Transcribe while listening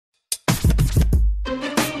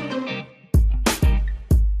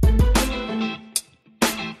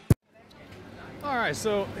Alright,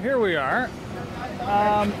 so here we are,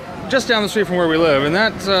 just down the street from where we live, and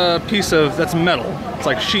that that's metal, it's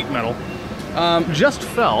like sheet metal, just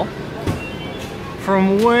fell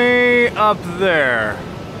from way up there.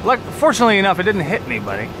 Fortunately enough, it didn't hit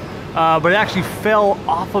anybody, but it actually fell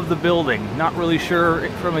off of the building. Not really sure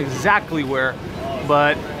from exactly where,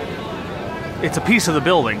 but it's a piece of the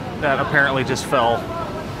building that apparently just fell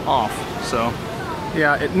off. So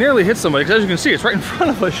yeah, it nearly hit somebody, because as you can see, it's right in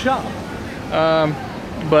front of a shop.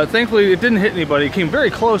 But thankfully it didn't hit anybody. It came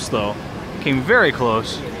very close though. Came very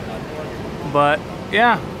close. But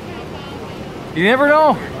yeah, you never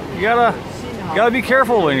know. You gotta be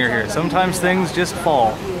careful when you're here. Sometimes things just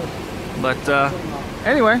fall. But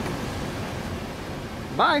anyway,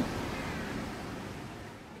 bye.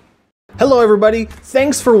 Hello everybody,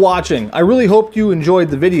 thanks for watching. I really hope you enjoyed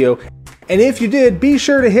the video. And if you did, be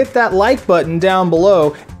sure to hit that like button down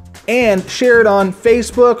below and share it on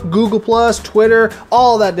Facebook, Google+, Twitter,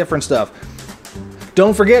 all that different stuff.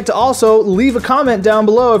 Don't forget to also leave a comment down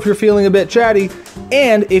below if you're feeling a bit chatty.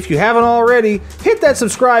 And if you haven't already, hit that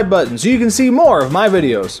subscribe button so you can see more of my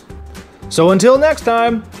videos. So until next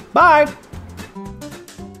time, bye!